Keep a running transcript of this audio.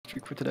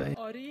streak for today.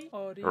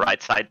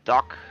 Right side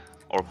dock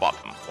or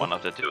bottom, one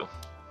of the two.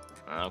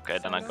 Okay,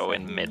 then I go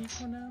in mid.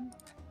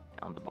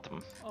 On the bottom.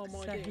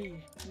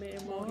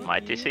 My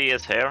TC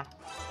is here.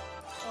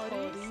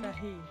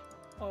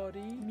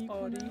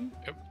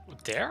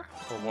 There?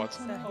 Or what?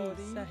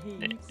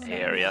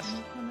 Here, yes.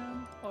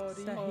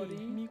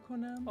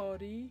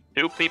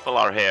 2 people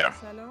are here.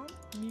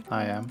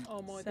 I am.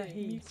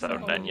 So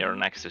then you're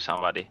next to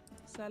somebody.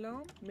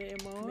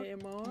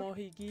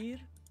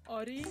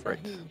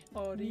 Great.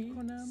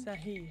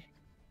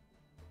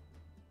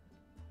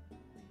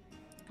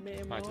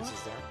 My TC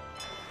is there.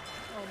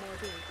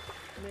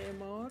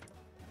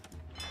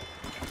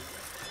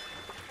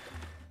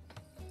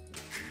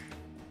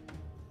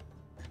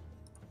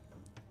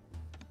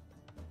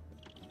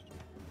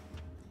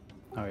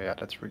 Oh yeah,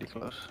 that's really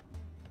close.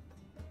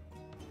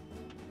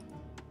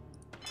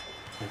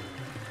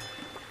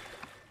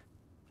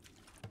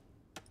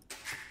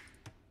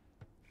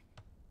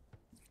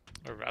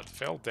 A red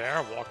fill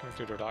there, walking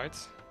to the right.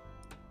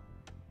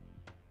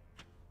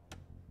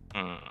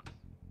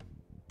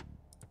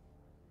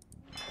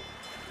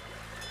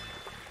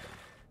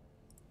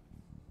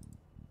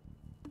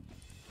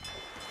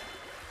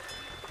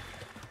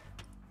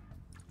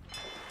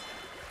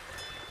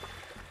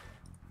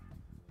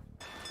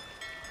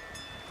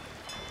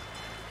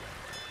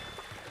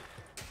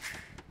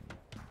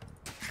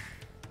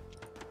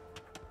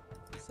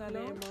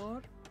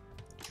 معمار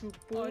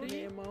چوببر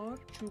معمار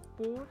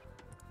چوببر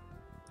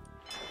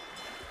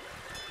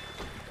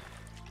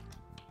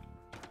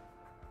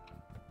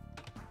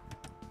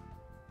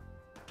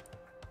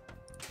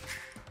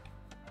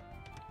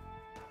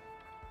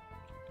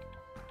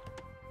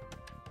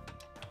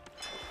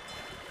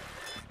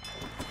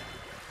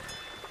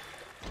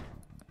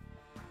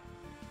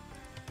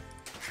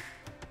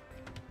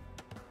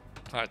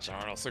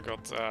John also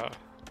got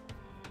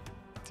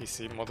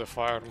TC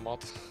modifier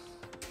mod.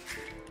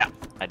 Yeah,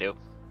 I do.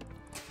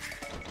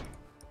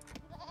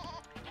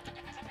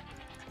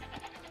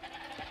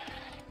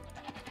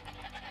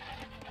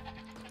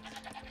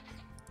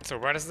 So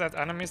where is that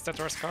enemies that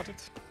were scouted?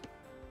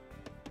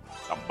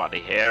 Somebody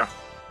here.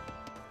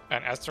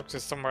 And Astrox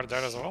is somewhere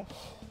there as well?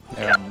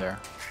 Yeah, I'm there.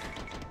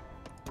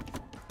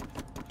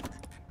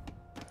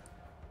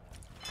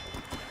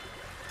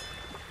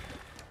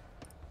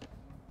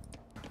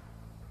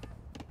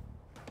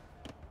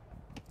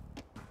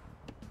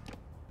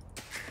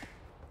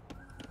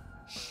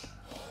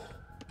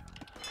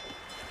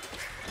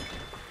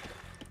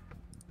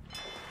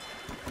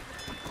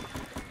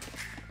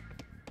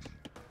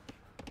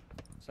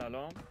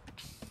 سلام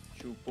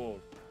چوببر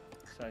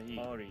صحیح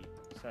آری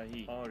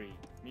صحیح آری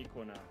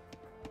میکنم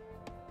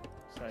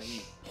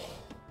صحیح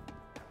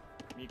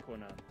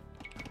میکنم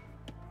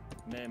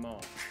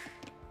معمار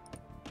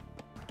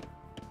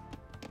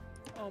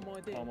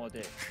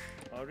آماده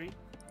آری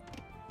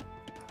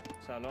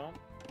سلام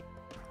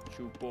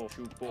چوببر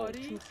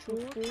آری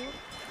چوببر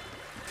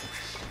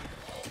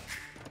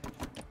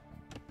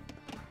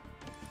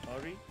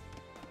آری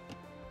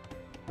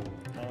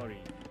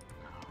آری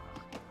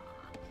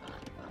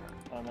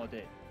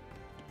آماده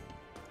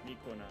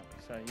میکنم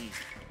صحیح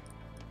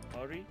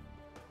آری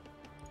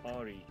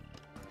آری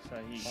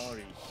صحیح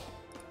آری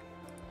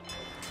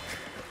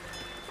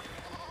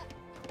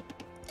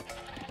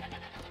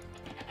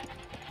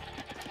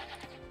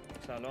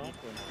سلام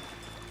میکنم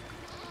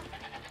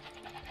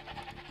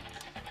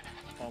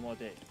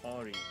آماده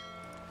آری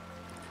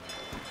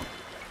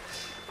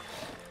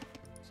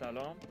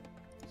سلام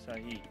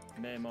صحیح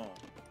معمار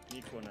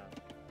میکنم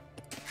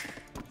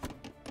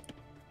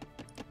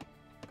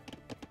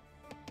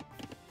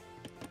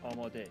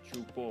آماده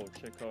چوببر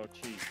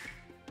شکارچی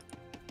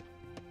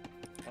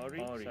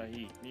آری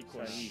صحیح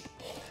میکنم صحیح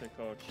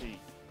شکارچی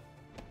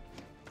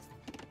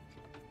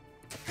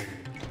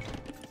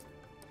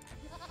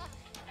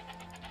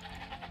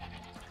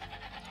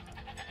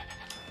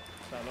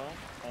سلام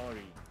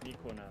آری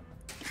میکنم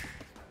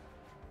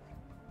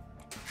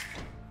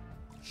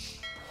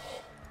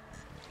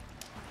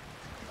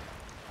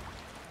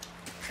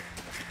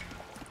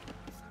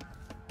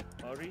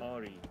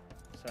آری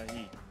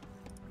صحیح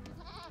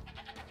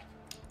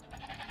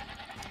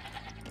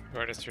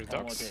Where is your ducks?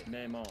 آماده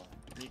معمار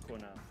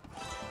میکنم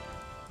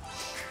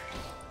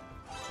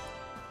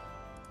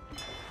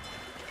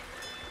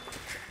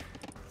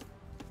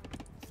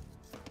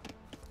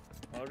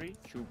آری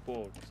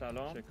چوببر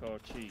سلام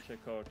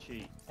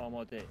شکارچی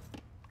آماده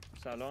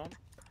سلام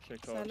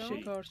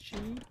شکارچی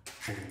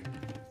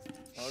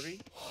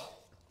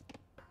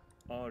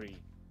آری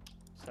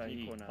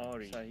صحیح کنم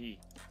آری صحیح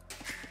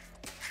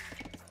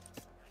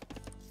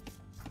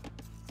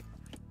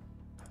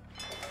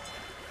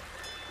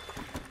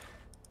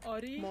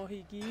آری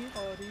ماهیگیر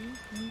آری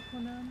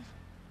میکنم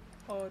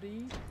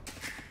آری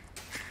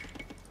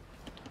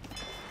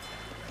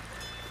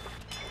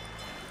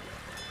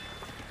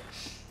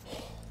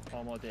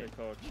آماده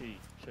شکارچی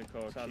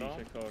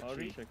سلام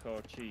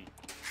شکارچی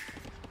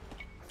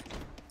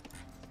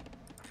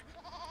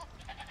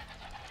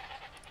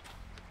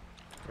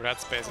Red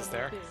space is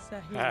there.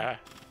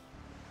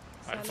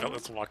 I felt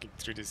us walking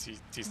through the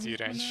TC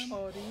range.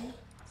 آری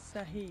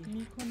صحیح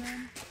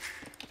میکنم.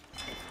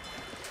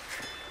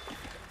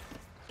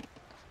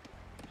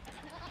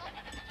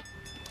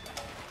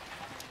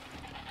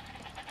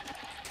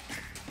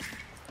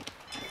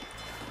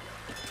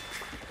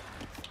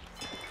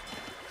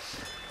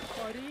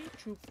 آری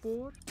چوب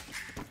بر.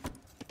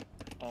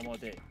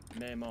 آماده.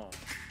 معمار.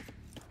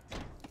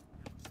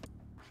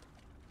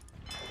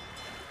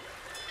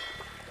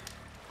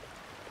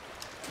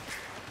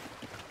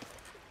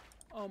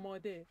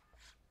 آماده.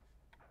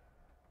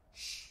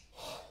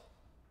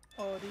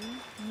 آری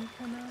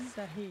میکنم.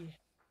 صحیح.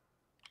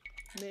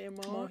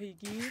 معمار.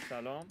 ماهیگیر.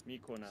 سلام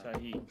میکنم.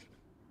 صحیح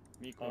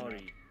میکنم.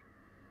 آری.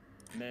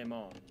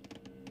 معمار.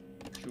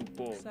 چوب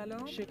بر.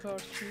 سلام.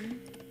 شکارچی.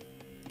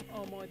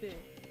 آماده.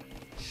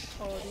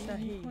 آری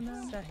صحیح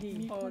میکنم.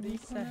 صحیح. آری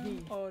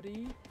صحیح.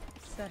 آری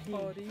صحیح.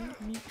 آری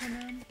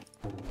میکنم.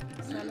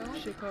 سلام.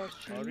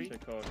 شکارچی. آری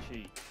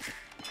شکارچی.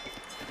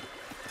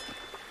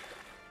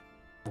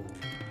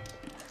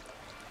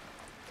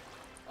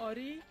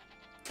 آری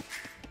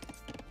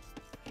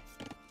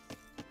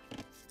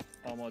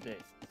آماده.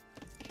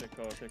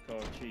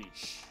 شکارچی.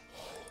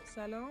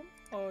 سلام.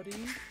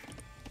 آری.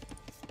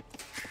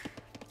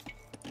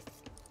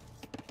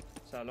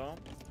 سلام.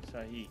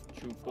 صحیح.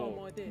 چوب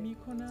آماده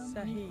میکنم.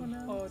 صحیح.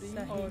 آری.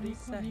 آری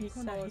صحیح.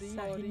 آری.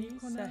 آری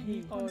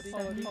صحیح. آری.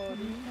 آری.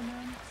 آری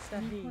کنم.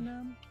 صحیح.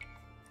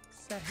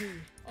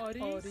 صحیح.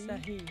 آری.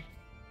 صحیح.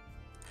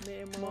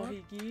 معمار.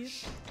 ماهیگیر.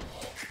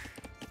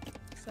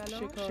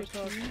 سلام.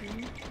 شکارچی.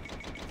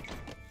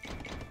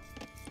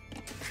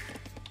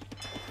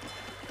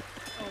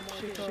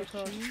 آماده.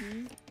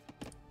 شکارچی.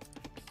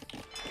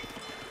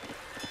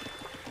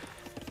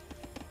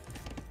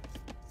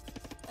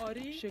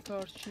 آری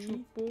شکارچی.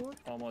 چوب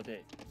بر.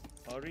 آماده.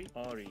 آری.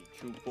 آری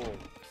چوب بر.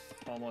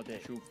 آماده.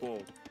 چوب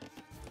بر.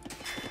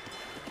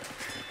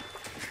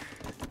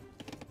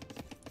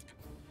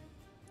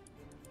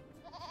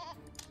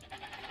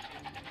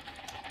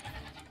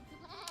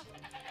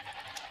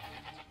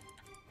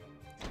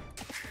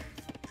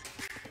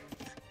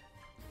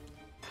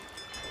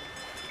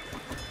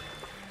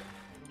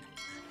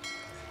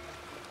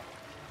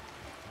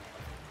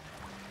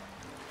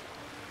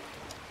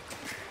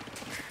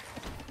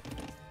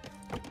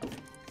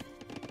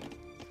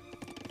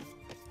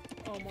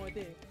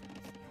 آماده.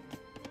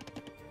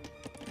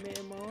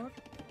 معمار.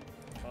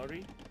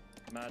 آری.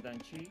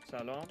 معدنچی.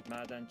 سلام.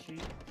 معدنچی.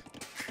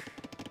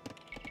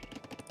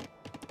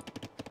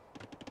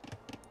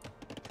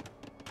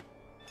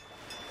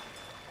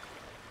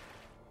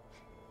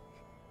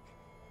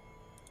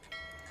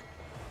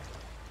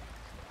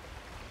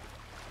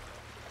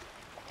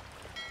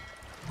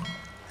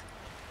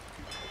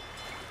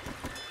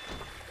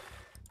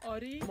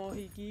 آری.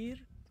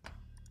 ماهیگیر.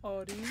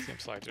 آری.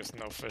 Seems like there's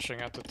no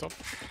fishing at the top.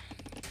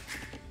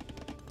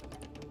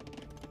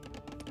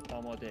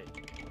 آماده.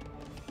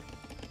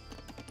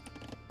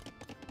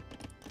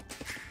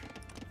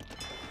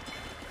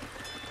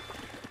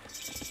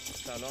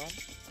 سلام.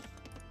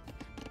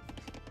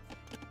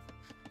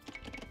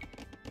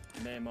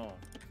 معمار.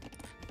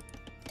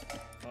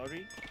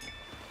 آری.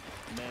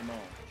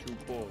 معمار.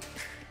 چوب بر.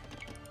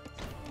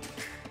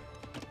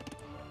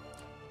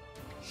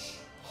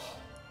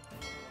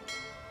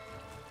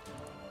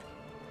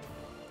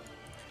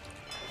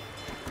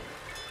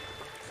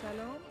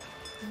 سلام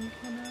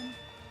میکنم.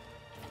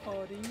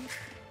 آری.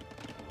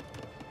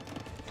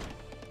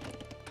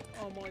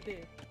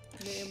 آماده.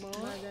 معمار.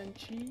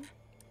 معدنچی.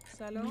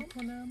 سلام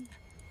میکنم.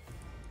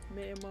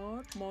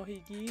 معمار.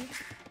 ماهیگیر.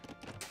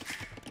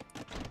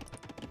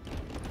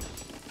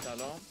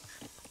 سلام.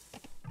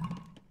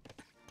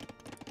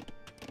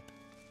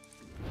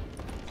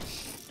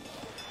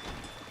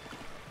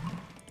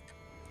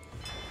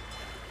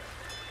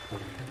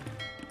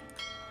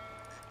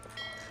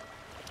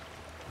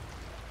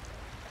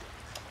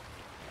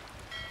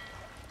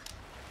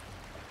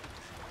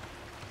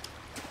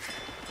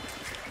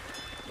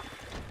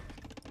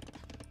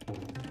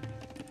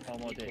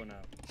 آماده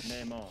کنم.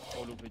 معمار.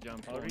 علوف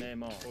جمع کن.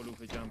 معمار.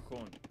 علوف جمع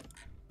کن.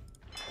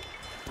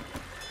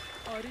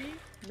 آری.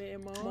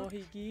 معمار.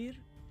 ماهیگیر.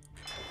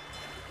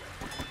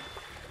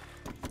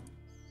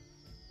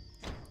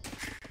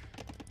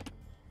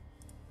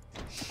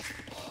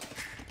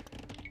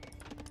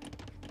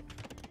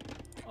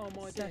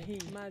 آماده.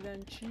 صحیح.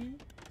 معدنچی.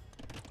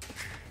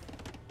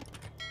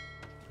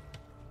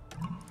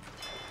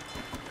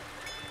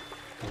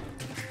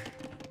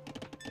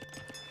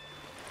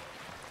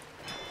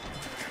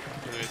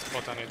 Do we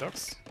spot any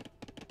ducks?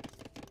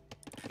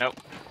 No.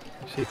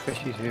 See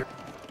fishies here.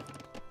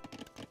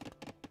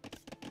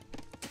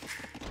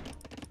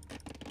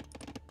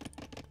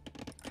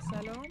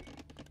 سلام.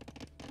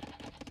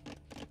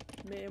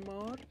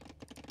 معمار.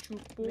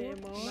 چوب بر.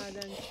 معمار.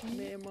 معدنچی.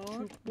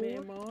 معمار.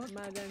 معمار.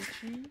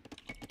 معدنچی.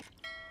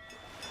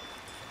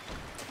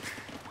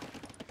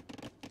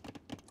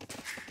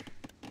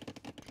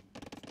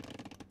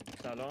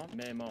 سلام.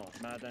 معمار.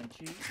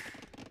 معدنچی.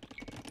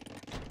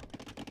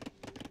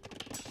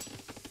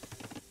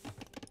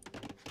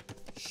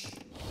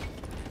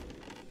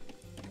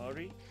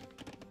 آری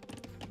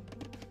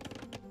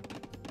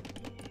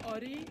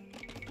آری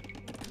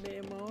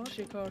معمار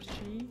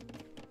شکارچی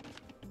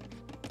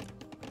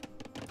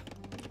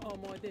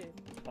آماده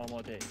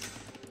آماده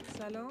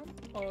سلام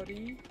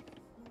آری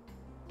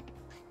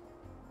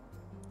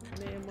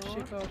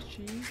معمار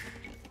شکارچی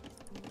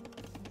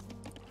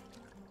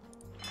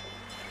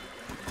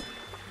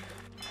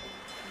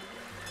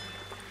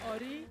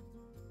آری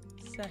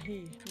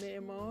صحیح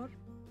معمار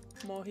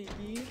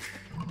ماهیگیر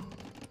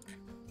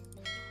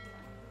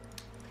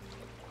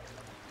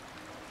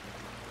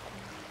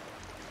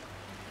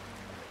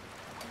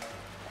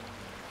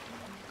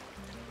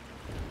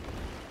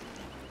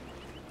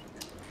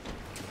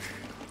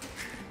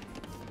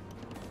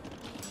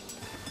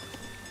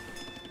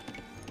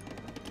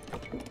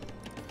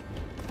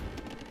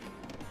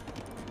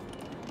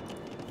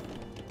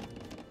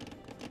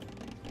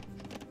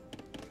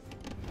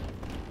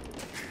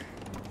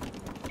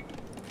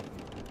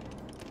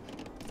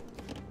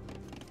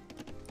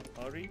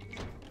آری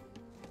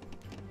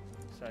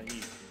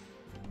صحیح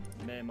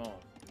معمار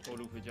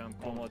علوف جمع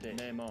کن آماده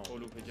معمار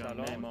علوف جمع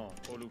معمار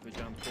علوف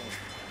جمع کن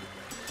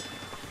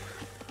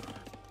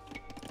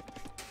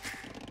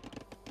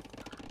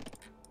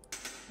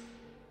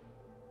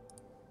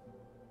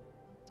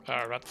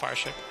Red fire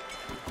ship.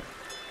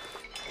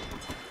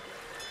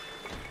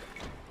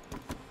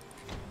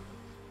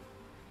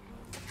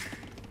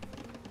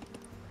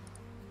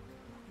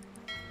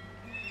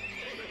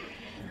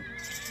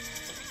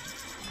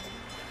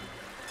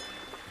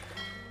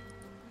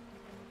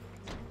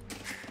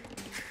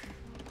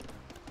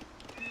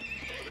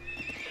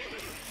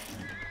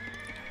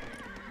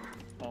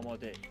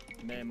 آماده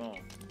معمار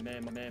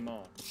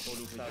معمار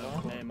علوف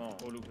جمع معمار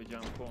علوف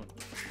جمع کن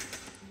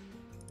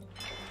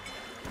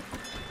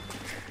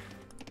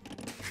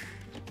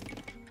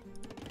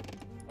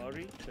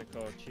آری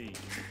شکارچی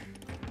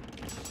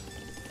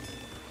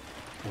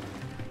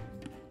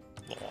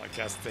Well, I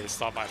guess they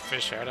saw my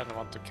fish here and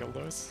want to kill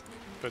those,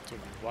 but to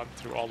run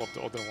through all of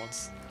the other ones.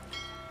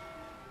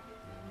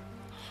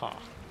 Huh.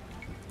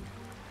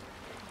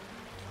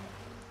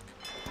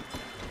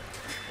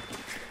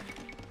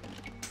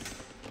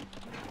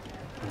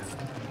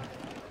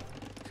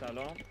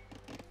 سلام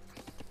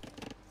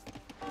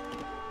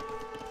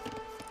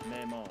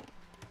معمار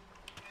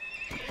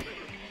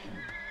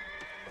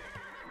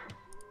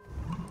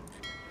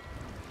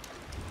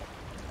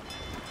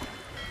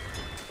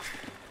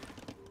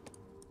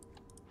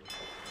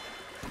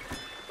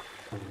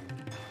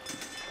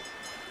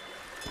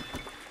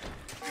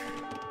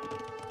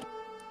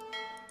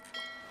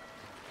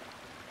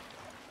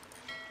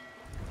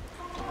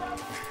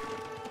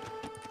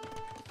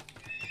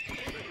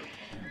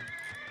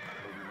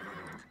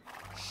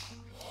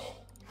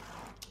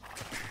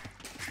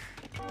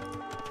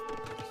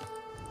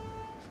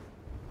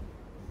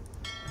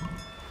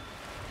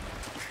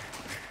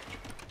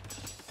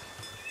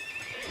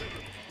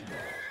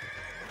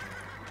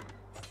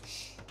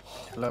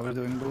Hello, we're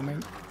doing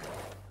booming.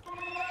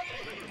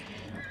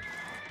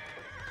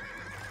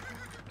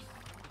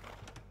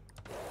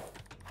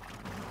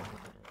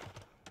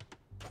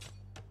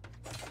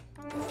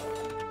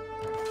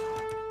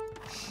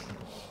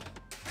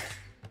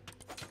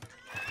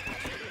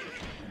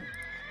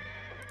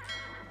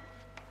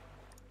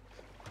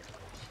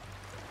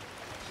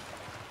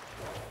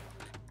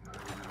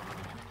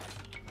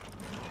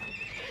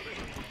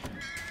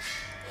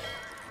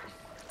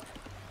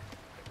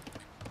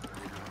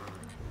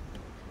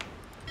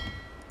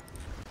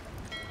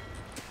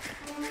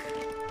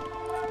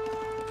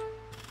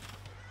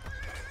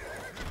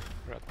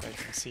 Red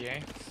taking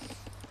CA.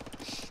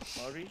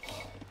 آری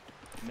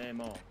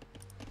معمار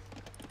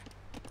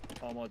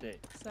آماده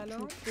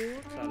سلام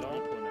سلام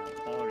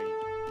کنم آری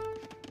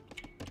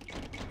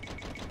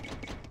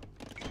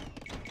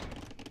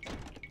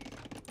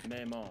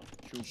معمار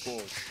چوب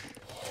برد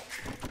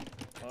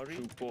آری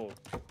چوب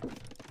برد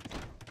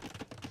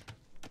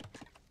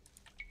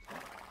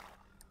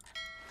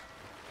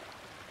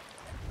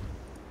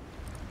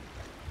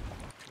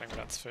I think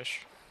that's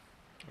fish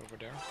over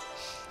there.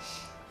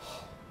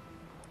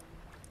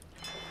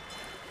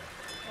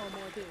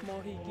 آماده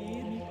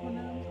ماهیگیر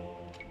میکنم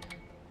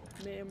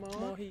معمار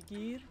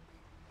ماهیگیر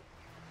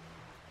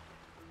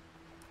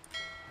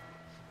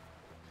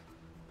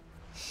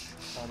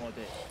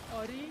آماده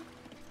آری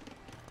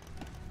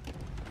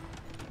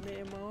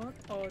معمار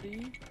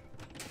آری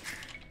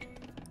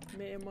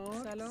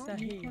معمار سلام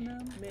صحیح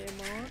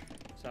معمار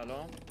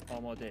سلام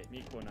آماده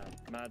می کنم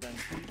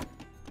معدنچی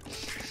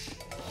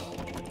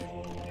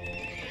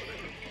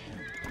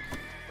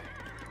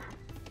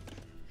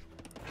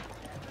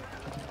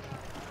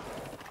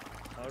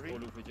آری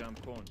علوف جمع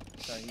کن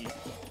صحیح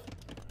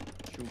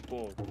چوب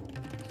برد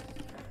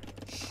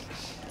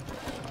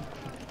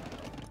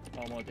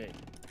آماده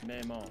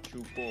معمار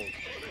چوب برد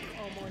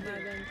آماده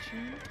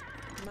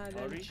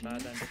آری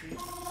معدنچی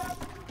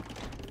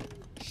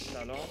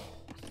سلام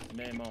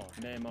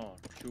معمار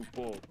چوب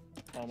برد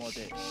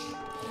آماده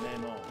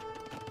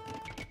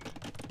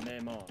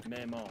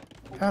معمار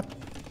Cat.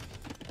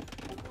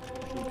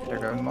 چوب They're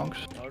برد going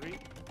monks. آری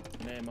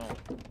معمار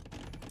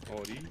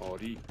آری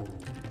آری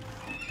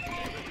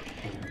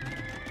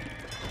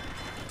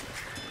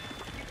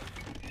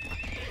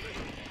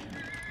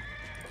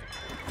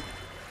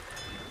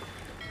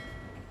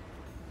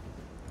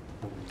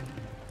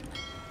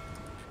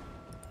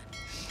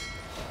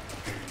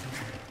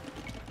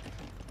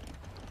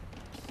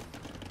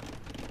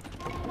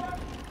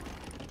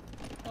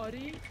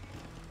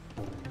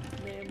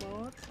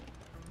معمار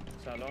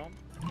سلام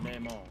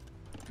معمار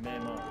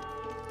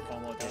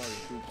آماده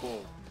چوب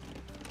چوب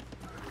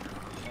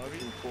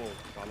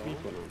سلام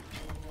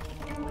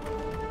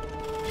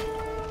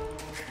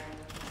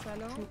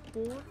چوب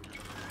بر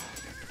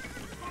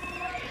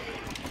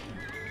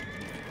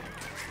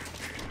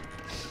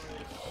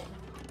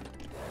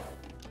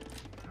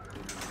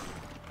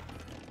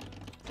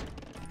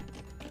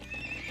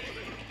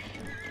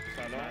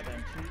سلام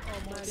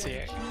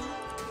See,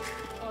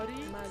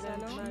 آری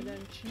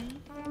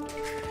معدنچی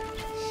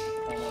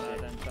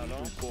آماده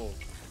سلام چوب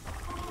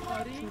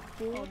آری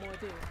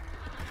آماده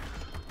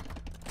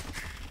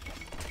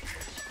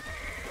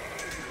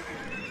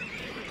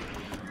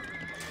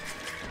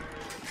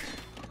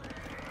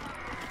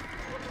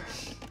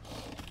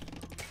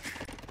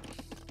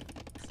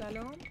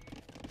سلام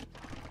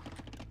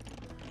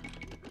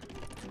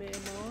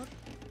معمار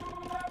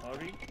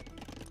آری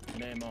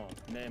معمار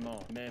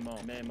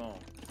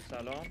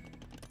سلام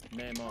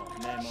معمار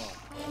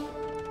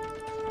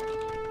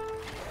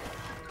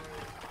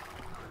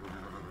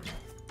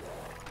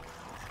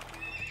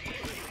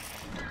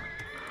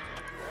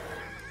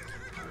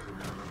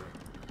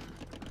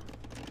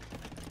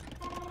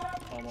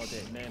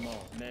آماده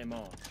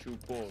معمار چوب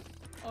بر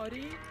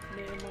آری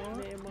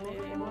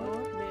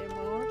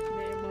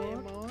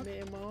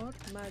معمار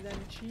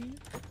معدنچی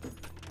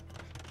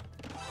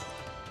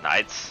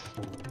Knights.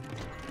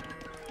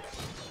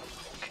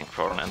 Looking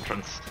for an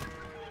entrance.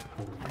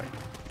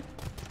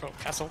 oh,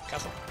 castle.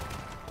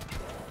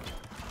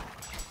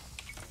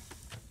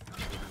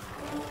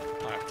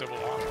 I have double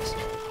armor, so I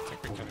think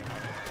we can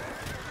revive it.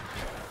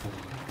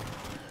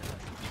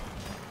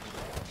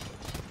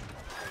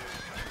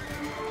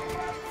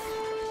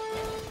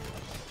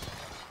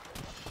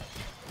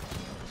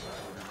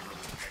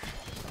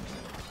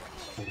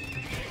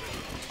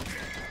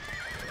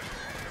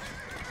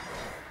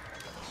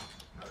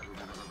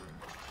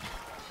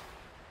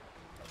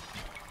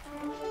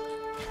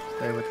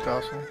 Stay with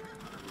castle.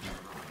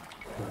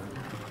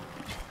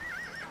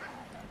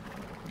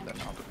 Then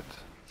out of it.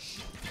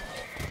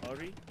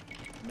 آری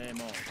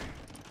معمار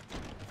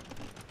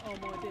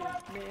آماده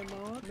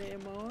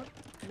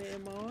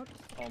معمار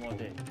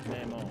آماده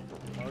معمار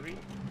آری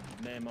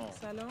معمار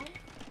سلام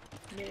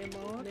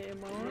معمار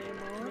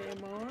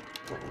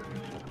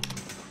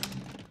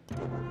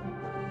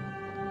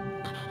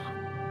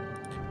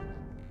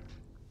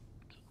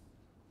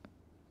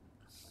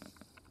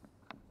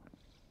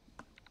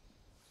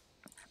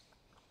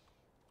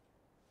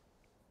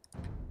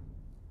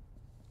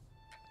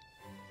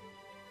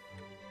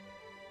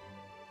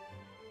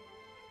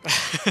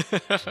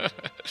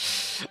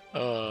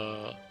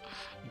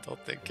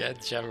Not again,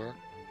 Jammer.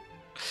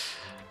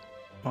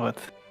 What?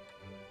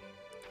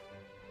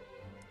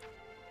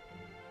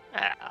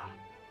 Ah.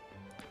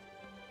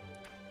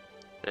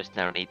 There's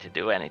no need to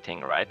do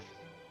anything, right?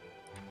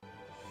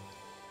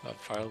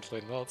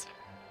 Apparently not.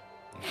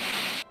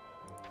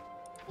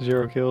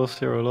 0 kills,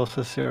 0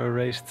 losses, 0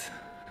 raised.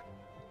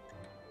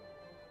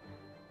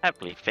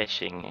 Happily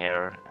fishing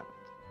here and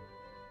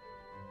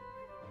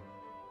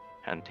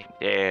hunting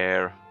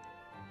there.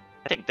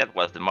 I think that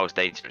was the most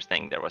dangerous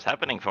thing that was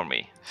happening for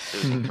me,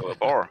 losing to a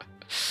boar.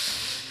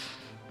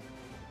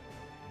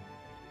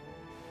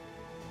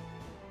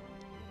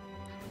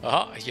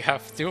 You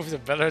have 2 of the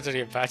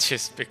military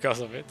badges because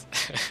of it.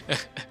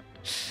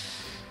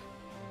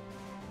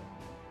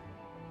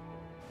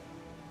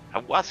 I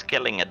was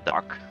killing a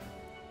duck.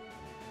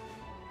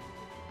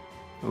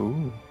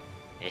 Ooh.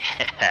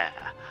 Yeah.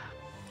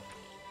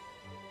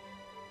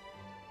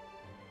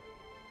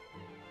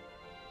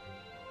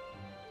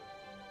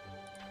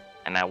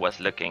 And I was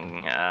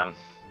looking,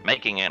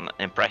 making an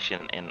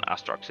impression in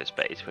Astrox's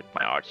space with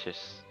my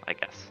archers, I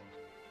guess.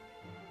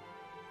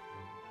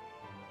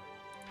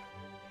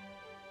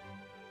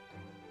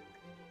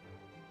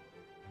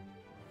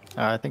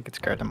 I think it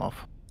scared them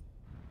off.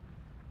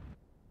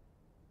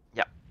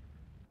 Yeah.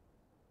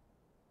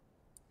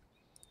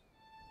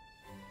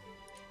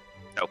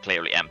 Oh,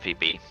 clearly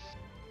MVP.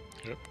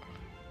 Yep.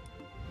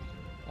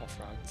 Off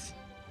right.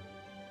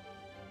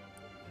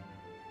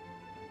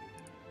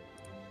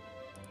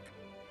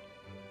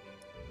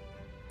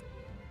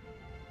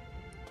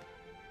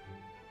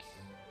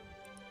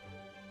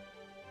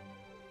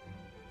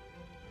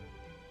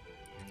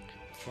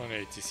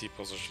 Funny ATC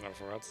position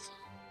of red.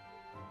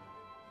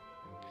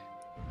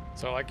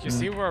 So like you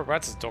see where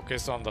red's dock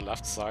is on the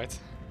left side?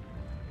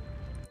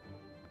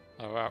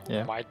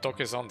 Yeah. My dock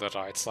is on the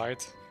right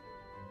side.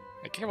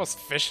 Like he was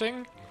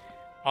fishing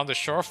on the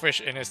shore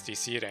fish in his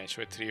DC range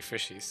with 3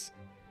 fishies.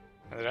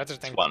 And rather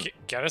than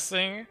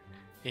garrisoning,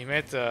 he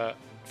made the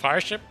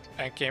fire ship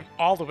and came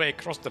all the way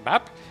across the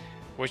map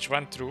which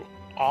went through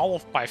all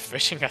of my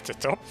fishing at the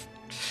top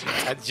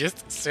and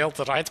just sailed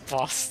right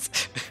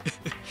past.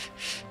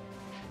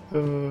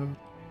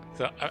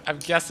 So I'm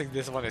guessing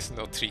this one is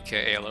no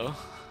 3k elo.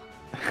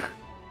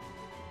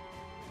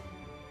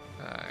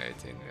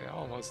 18,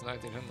 almost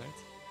 1900.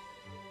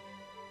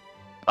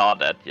 Saw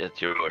that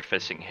yet you were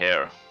fishing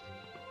here.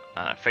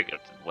 I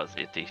figured it was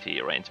the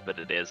TC range, but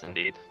it is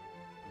indeed.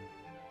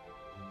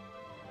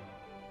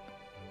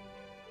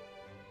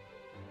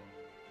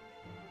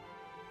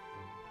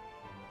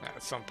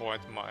 At some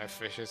point my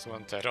fishes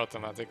went dead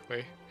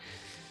automatically.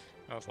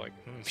 I was like,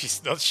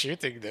 he's not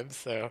shooting them,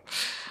 so...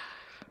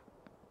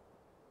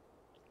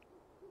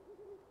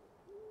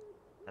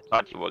 I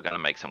thought you were gonna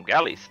make some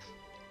galleys.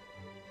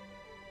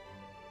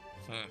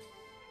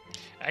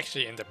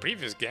 Actually, in the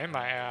previous game,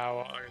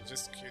 I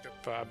just queued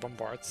up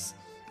bombards.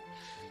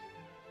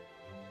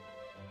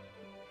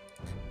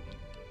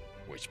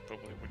 Which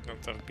probably would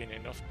not have been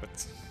enough,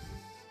 but...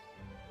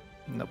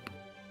 Nope.